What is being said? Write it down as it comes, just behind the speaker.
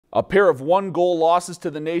A pair of one-goal losses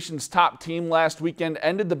to the nation's top team last weekend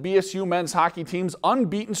ended the BSU men's hockey team's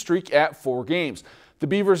unbeaten streak at 4 games. The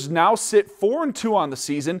Beavers now sit 4-2 on the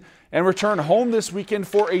season and return home this weekend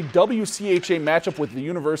for a WCHA matchup with the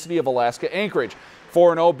University of Alaska Anchorage.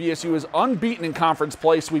 4-0, BSU is unbeaten in conference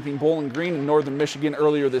play, sweeping Bowling Green in Northern Michigan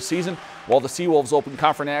earlier this season, while the Seawolves open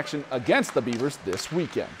conference action against the Beavers this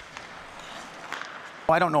weekend.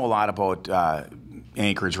 I don't know a lot about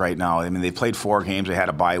Anchorage right now. I mean, they played 4 games. They had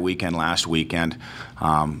a bye weekend last weekend.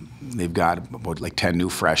 They've got about like 10 new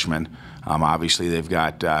freshmen. Obviously, they've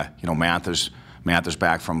got Mather's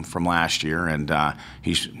back from last year, and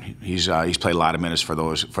he's played a lot of minutes for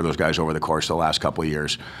those guys over the course of the last couple of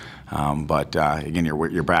years. But again,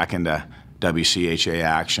 you're back into WCHA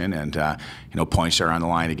action, and points are on the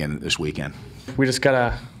line again this weekend. We just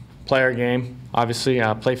gotta play our game. Obviously,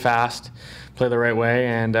 play fast, play the right way,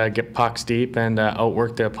 and get pucks deep and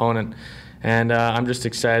outwork the opponent. And I'm just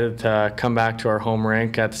excited to come back to our home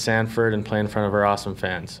rink at the Sanford and play in front of our awesome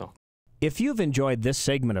fans. So. If you've enjoyed this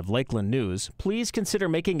segment of Lakeland News, please consider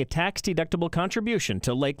making a tax-deductible contribution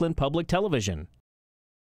to Lakeland Public Television.